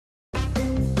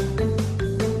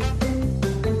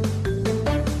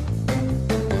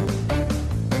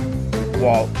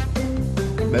While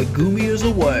Megumi is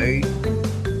away,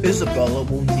 Isabella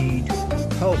will need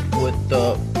help with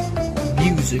the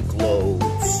music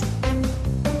loads.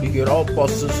 You get all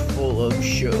buses full of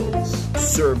shows,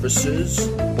 services,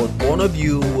 but one of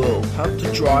you will have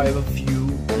to drive a few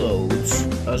loads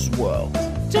as well.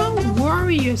 Don't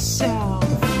worry yourself.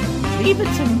 Leave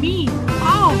it to me.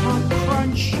 I'll help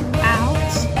crunch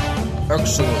out.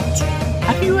 Excellent.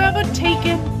 Have you ever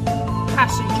taken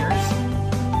passengers?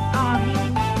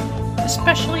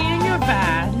 Especially in your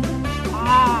van?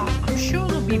 I'm sure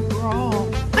it'll be brawl.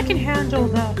 I can handle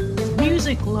the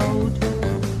music load.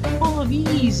 Full of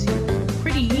easy.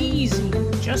 Pretty easy.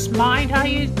 Just mind how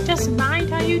you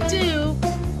do.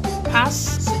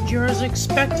 Passengers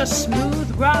expect a smooth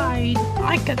ride.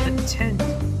 I got the tent.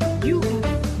 You got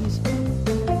it easy.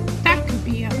 That could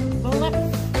be a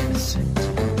maleficent.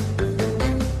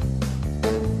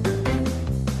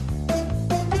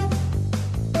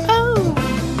 Oh,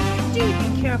 do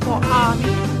be careful,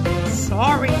 Ami.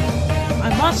 Sorry,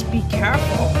 I must be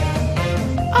careful.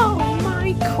 Oh,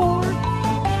 my poor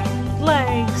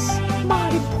legs.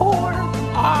 My poor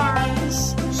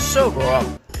arms. Sober up,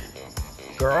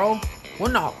 girl.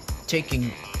 We're not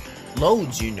taking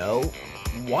loads, you know.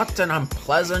 What an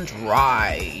unpleasant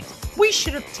ride. We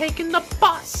should have taken the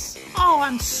bus. Oh,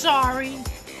 I'm sorry.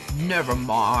 Never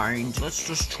mind. Let's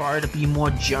just try to be more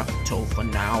gentle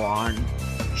from now on.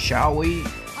 Shall we?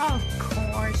 Of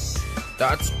course.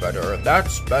 That's better.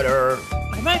 That's better.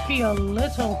 I might be a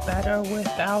little better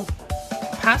without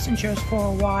passengers for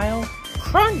a while.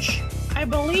 Crunch! I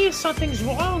believe something's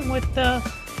wrong with the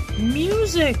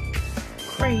music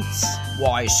crates.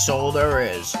 Why, so there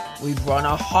is. We've run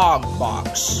a hog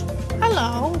box.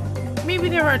 Hello. Maybe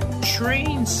they're a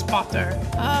train spotter.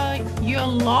 You're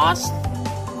lost,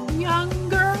 young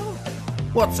girl?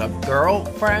 What's up,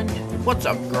 girlfriend? What's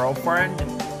up, girlfriend?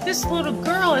 This little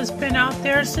girl has been out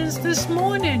there since this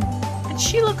morning, and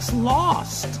she looks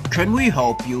lost. Can we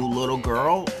help you, little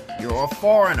girl? You're a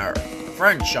foreigner.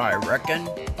 French, I reckon.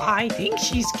 I think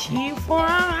she's keen for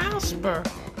Arelsbrugh.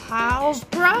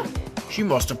 Arelsbrugh? She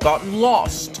must have gotten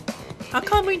lost. How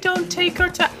come we don't take her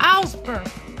to Arelsbrugh?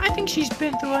 I think she's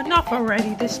been through enough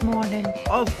already this morning.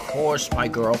 Of course, my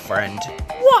girlfriend.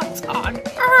 What on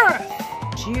earth?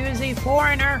 She is a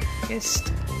foreigner.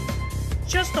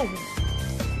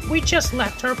 We just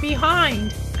left her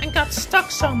behind and got stuck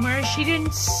somewhere she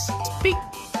didn't speak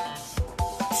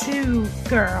to,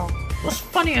 girl. It was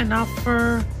funny enough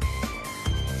for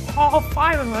all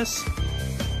five of us.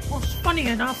 It was funny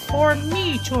enough for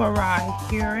me to arrive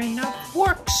here, and it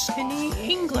works in the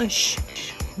English.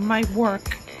 My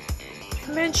work.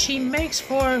 I meant she makes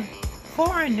for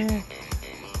foreigner.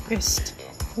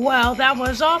 Well, that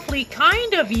was awfully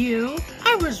kind of you.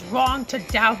 I was wrong to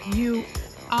doubt you,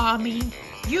 Ami.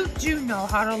 You do know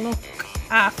how to look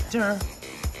after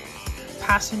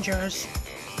passengers.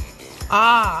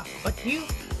 But you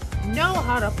know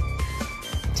how to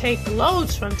take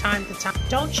loads from time to time,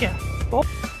 don't you?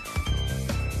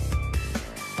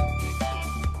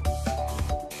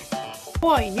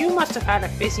 Boy, you must have had a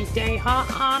busy day, huh,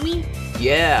 Ami?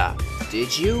 Yeah,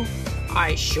 did you?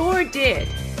 I sure did.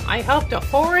 I helped a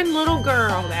foreign little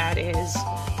girl, that is,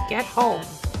 get home,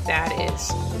 that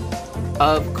is.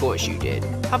 Of course you did.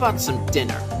 How about some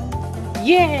dinner?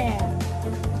 Yeah!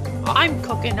 I'm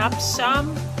cooking up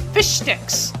some fish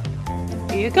sticks.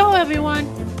 Here you go, everyone.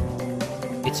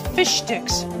 It's fish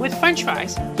sticks with french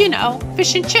fries. You know,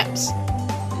 fish and chips.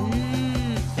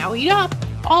 Now eat up,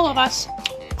 all of us.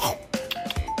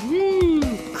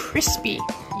 Crispy.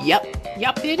 Yep.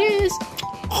 Yup, it is.